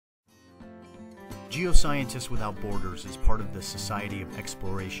Geoscientists Without Borders is part of the Society of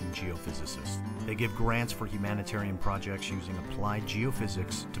Exploration Geophysicists. They give grants for humanitarian projects using applied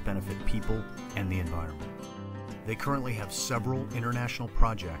geophysics to benefit people and the environment. They currently have several international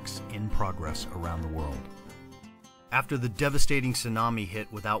projects in progress around the world. After the devastating tsunami hit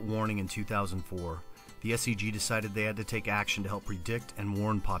without warning in 2004, the SEG decided they had to take action to help predict and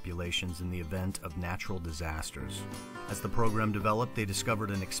warn populations in the event of natural disasters. As the program developed, they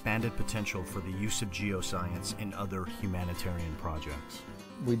discovered an expanded potential for the use of geoscience in other humanitarian projects.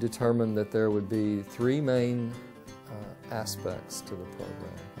 We determined that there would be three main aspects to the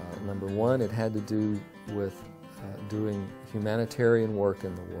program. Number one, it had to do with doing humanitarian work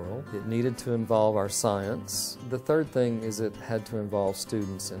in the world. It needed to involve our science. The third thing is it had to involve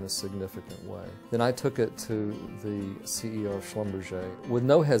students in a significant way. Then I took it to the CEO of Schlumberger. With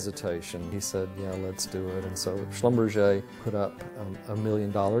no hesitation, he said, yeah, let's do it. And so Schlumberger put up a $1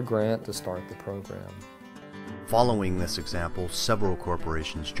 million grant to start the program. Following this example, several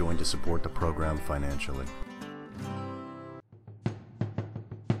corporations joined to support the program financially.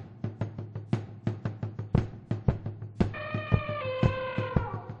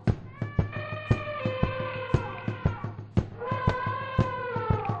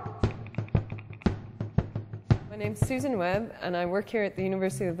 My name's Susan Webb, and I work here at the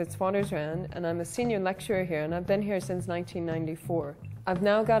University of Witwatersrand, and I'm a senior lecturer here, and I've been here since 1994. I've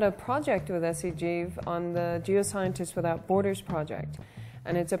now got a project with SEG on the Geoscientists Without Borders project,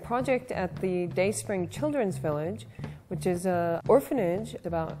 and it's a project at the Dayspring Children's Village, which is an orphanage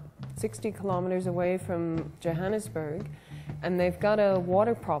about 60 kilometers away from Johannesburg, and they've got a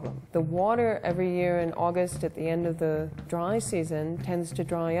water problem. The water every year in August at the end of the dry season tends to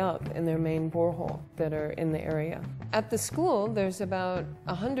dry up in their main borehole that are in the area. At the school, there's about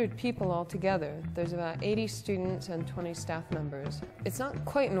 100 people altogether. There's about 80 students and 20 staff members. It's not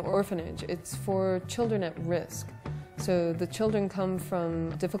quite an orphanage, it's for children at risk. So the children come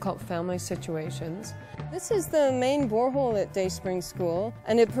from difficult family situations. This is the main borehole at Dayspring School,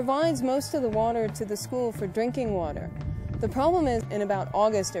 and it provides most of the water to the school for drinking water. The problem is in about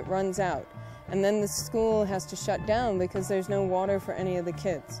August it runs out, and then the school has to shut down because there's no water for any of the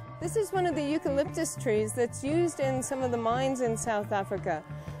kids. This is one of the eucalyptus trees that's used in some of the mines in South Africa,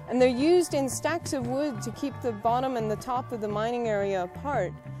 and they're used in stacks of wood to keep the bottom and the top of the mining area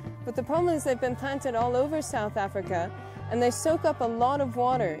apart. But the problem is they've been planted all over South Africa, and they soak up a lot of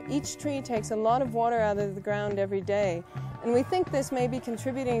water. Each tree takes a lot of water out of the ground every day, and we think this may be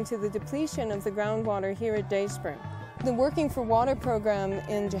contributing to the depletion of the groundwater here at Dayspring. The Working for Water program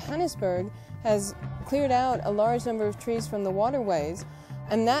in Johannesburg has cleared out a large number of trees from the waterways,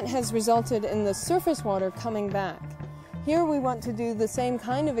 and that has resulted in the surface water coming back. Here we want to do the same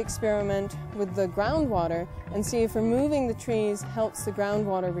kind of experiment with the groundwater and see if removing the trees helps the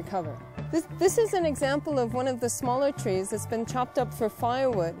groundwater recover. This is an example of one of the smaller trees that's been chopped up for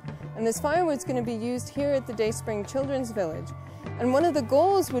firewood, and this firewood is going to be used here at the Dayspring Children's Village. And one of the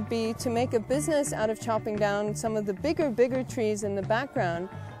goals would be to make a business out of chopping down some of the bigger trees in the background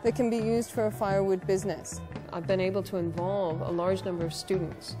that can be used for a firewood business. I've been able to involve a large number of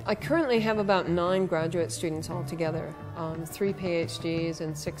students. I currently have about 9 graduate students altogether, 3 PhDs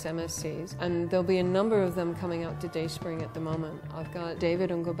and 6 MScs, and there'll be a number of them coming out to Dayspring at the moment. I've got David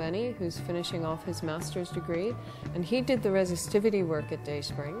Ngobeni, who's finishing off his master's degree, and he did the resistivity work at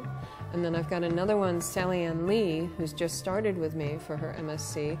Dayspring. And then I've got another one, Sally Ann Lee, who's just started with me for her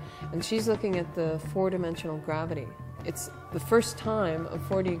MSc, and she's looking at the 4-dimensional gravity. It's the first time a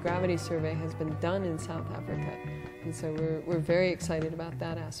 4D gravity survey has been done in South Africa, and so we're very excited about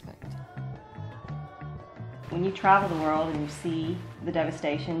that aspect. When you travel the world and you see the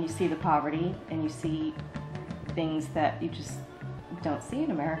devastation, you see the poverty, and you see things that you just don't see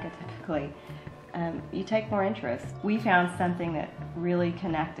in America typically, you take more interest. We found something that really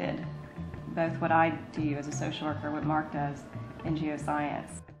connected both what I do as a social worker and what Mark does in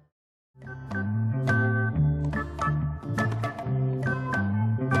geoscience.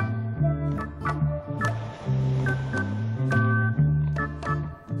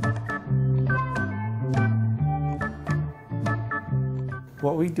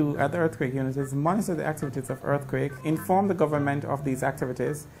 What we do at the earthquake unit is monitor the activities of earthquake, inform the government of these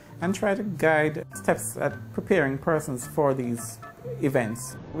activities, and try to guide steps at preparing persons for these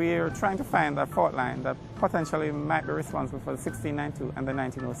events. We are trying to find a fault line that potentially might be responsible for the 1692 and the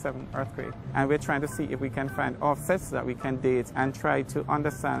 1907 earthquake. And we're trying to see if we can find offsets that we can date and try to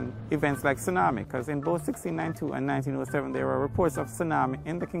understand events like tsunami, because in both 1692 and 1907 there were reports of tsunami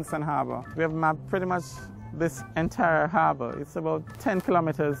in the Kingston Harbor. We have mapped pretty much this entire harbor. It's about 10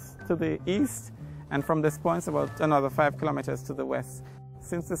 kilometers to the east, and from this point it's about another 5 kilometers to the west.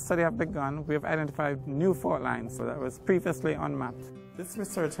 Since the study has begun, we have identified new fault lines that was previously unmapped. This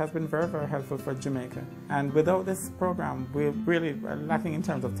research has been very, very helpful for Jamaica. And without this program, we really are lacking in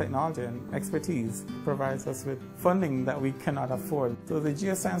terms of technology and expertise. It provides us with funding that we cannot afford. So the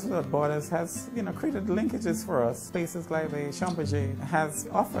Geoscientists Without Borders has created linkages for us. Places like the Champagne has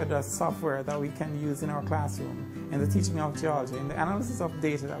offered us software that we can use in our classroom, in the teaching of geology, in the analysis of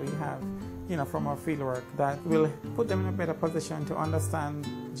data that we have from our fieldwork, that will put them in a better position to understand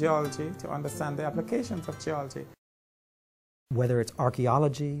geology, to understand the applications of geology. Whether it's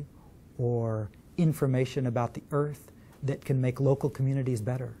archaeology or information about the earth that can make local communities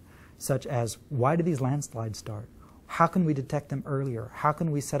better, such as why do these landslides start? How can we detect them earlier? How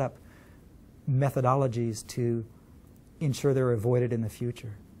can we set up methodologies to ensure they're avoided in the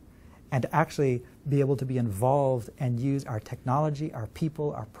future? And to actually be able to be involved and use our technology, our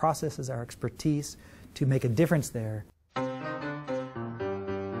people, our processes, our expertise to make a difference there.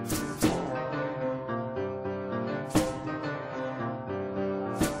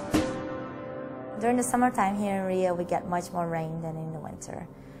 During the summertime here in Rio, we get much more rain than in the winter.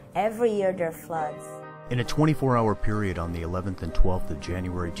 Every year there are floods. In a 24-hour period on the 11th and 12th of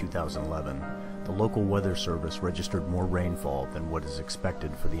January 2011, the local weather service registered more rainfall than what is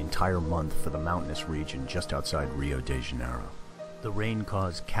expected for the entire month for the mountainous region just outside Rio de Janeiro. The rain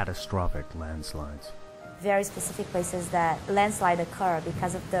caused catastrophic landslides. Very specific places that landslide occur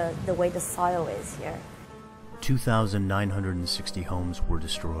because of the way the soil is here. 2,960 homes were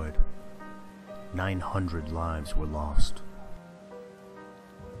destroyed. 900 lives were lost.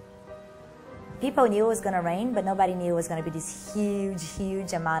 People knew it was going to rain, but nobody knew it was going to be this huge,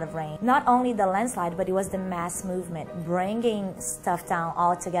 huge amount of rain. Not only the landslide, but it was the mass movement, bringing stuff down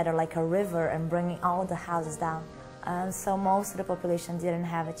all together like a river and bringing all the houses down. So most of the population didn't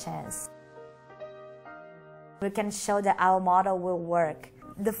have a chance. We can show that our model will work.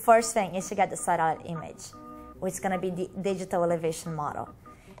 The first thing is to get the satellite image, which is going to be the digital elevation model.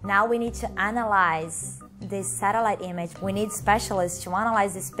 Now we need to analyze this satellite image. We need specialists to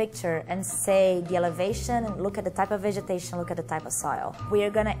analyze this picture and say the elevation, and look at the type of vegetation, look at the type of soil. We are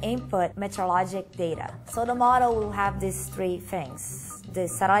going to input meteorologic data. So the model will have these three things: the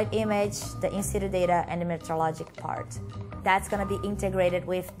satellite image, the in-situ data, and the meteorologic part. That's going to be integrated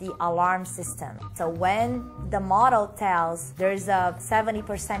with the alarm system. So when the model tells there's a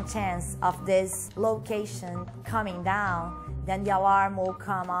 70% chance of this location coming down, then the alarm will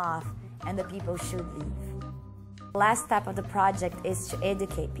come off and the people should leave. The last step of the project is to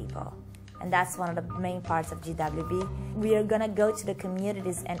educate people. And that's one of the main parts of GWB. We are going to go to the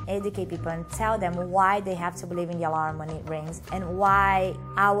communities and educate people and tell them why they have to believe in the alarm when it rings and why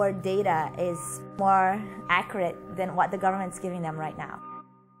our data is more accurate than what the government's giving them right now.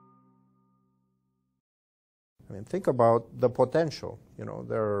 I mean, think about the potential.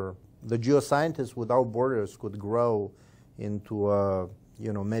 The Geoscientists Without Borders could grow into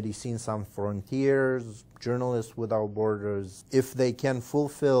Medicine Sans Frontiers, Journalists Without Borders. If they can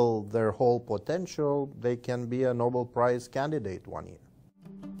fulfill their whole potential, they can be a Nobel Prize candidate one year.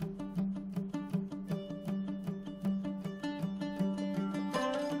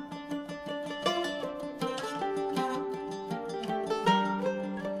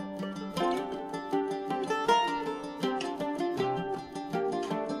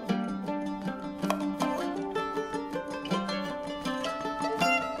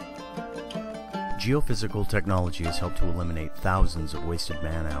 Geophysical technology has helped to eliminate thousands of wasted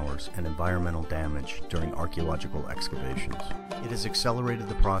man-hours and environmental damage during archaeological excavations. It has accelerated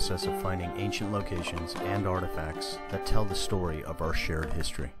the process of finding ancient locations and artifacts that tell the story of our shared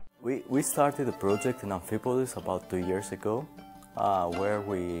history. We started the project in Amphipolis about 2 years ago, where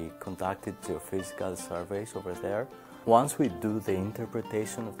we conducted geophysical surveys over there. Once we do the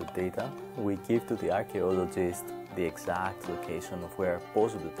interpretation of the data, we give to the archaeologist the exact location of where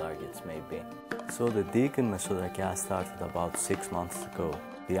possible targets may be. So the dig in Mesodrakia started about 6 months ago.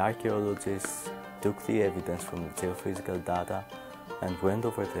 The archaeologists took the evidence from the geophysical data and went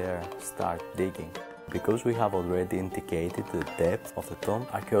over there to start digging. Because we have already indicated the depth of the tomb,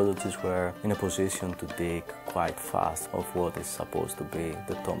 archaeologists were in a position to dig quite fast of what is supposed to be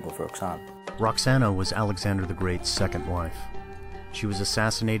the tomb of Roxanne. Roxana was Alexander the Great's second wife. She was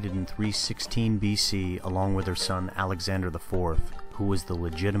assassinated in 316 BC along with her son Alexander IV, who was the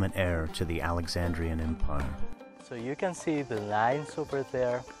legitimate heir to the Alexandrian Empire. So you can see the lines over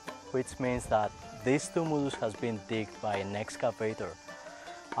there, which means that this tumulus has been digged by an excavator.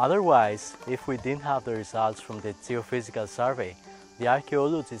 Otherwise, if we didn't have the results from the geophysical survey, the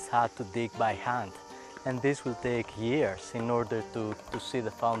archaeologists had to dig by hand, and this will take years in order to see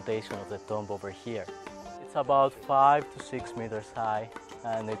the foundation of the tomb over here. It's about 5 to 6 meters high,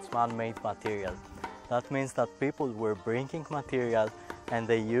 and it's man-made material. That means that people were bringing material and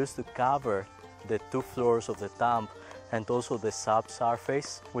they used to cover the 2 floors of the tomb and also the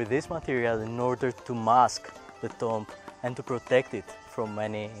subsurface with this material in order to mask the tomb and to protect it from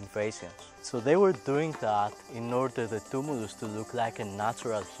any invasions. So they were doing that in order the tumulus to look like a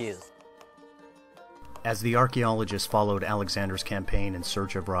natural hill. As the archaeologists followed Alexander's campaign in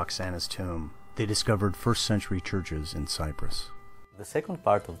search of Roxana's tomb, they discovered 1st century churches in Cyprus. The second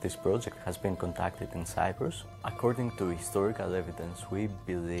part of this project has been conducted in Cyprus. According to historical evidence, we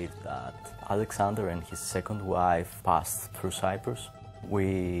believe that Alexander and his second wife passed through Cyprus.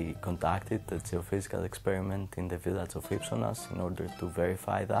 We conducted a geophysical experiment in the village of Ipsonas in order to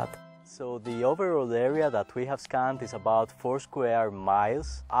verify that. So the overall area that we have scanned is about 4 square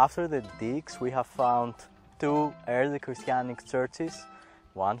miles. After the digs, we have found 2 early Christianic churches,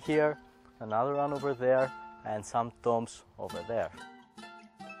 one here, another one over there, and some tombs over there.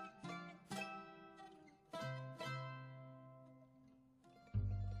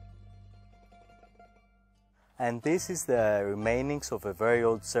 And this is the remainings of a very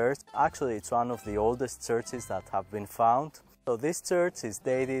old church. Actually, it's one of the oldest churches that have been found. So this church is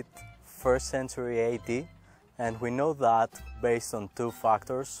dated 1st century AD, and we know that based on 2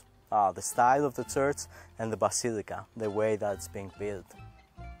 factors, the style of the church and the basilica, the way that it's being built.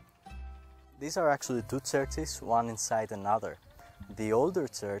 These are actually 2 churches, one inside another. The older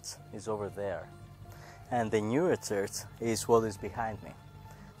church is over there, and the newer church is what is behind me.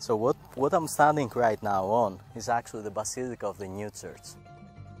 So what I'm standing right now on is actually the basilica of the new church.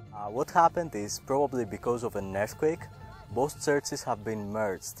 What happened is, probably because of an earthquake, both churches have been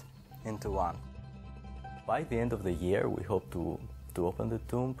merged into one. By the end of the year, we hope to open the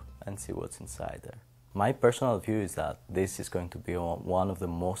tomb and see what's inside there. My personal view is that this is going to be one of the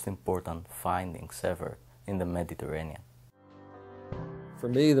most important findings ever in the Mediterranean. For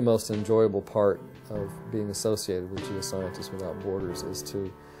me, the most enjoyable part of being associated with Geoscientists Without Borders is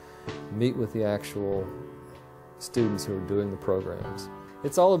to meet with the actual students who are doing the programs.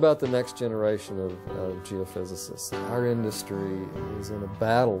 It's all about the next generation of geophysicists. Our industry is in a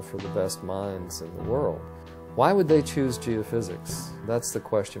battle for the best minds in the world. Why would they choose geophysics? That's the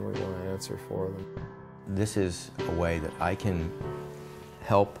question we want to answer for them. This is a way that I can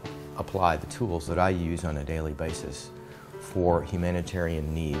help apply the tools that I use on a daily basis for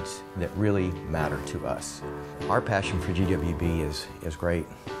humanitarian needs that really matter to us. Our passion for GWB is great,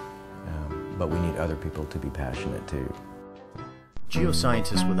 but we need other people to be passionate too.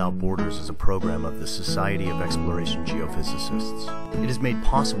 Geoscientists Without Borders is a program of the Society of Exploration Geophysicists. It is made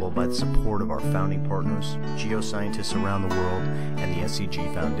possible by the support of our founding partners, geoscientists around the world, and the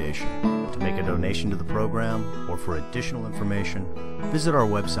SCG Foundation. To make a donation to the program or for additional information, visit our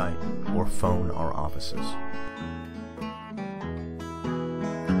website or phone our offices.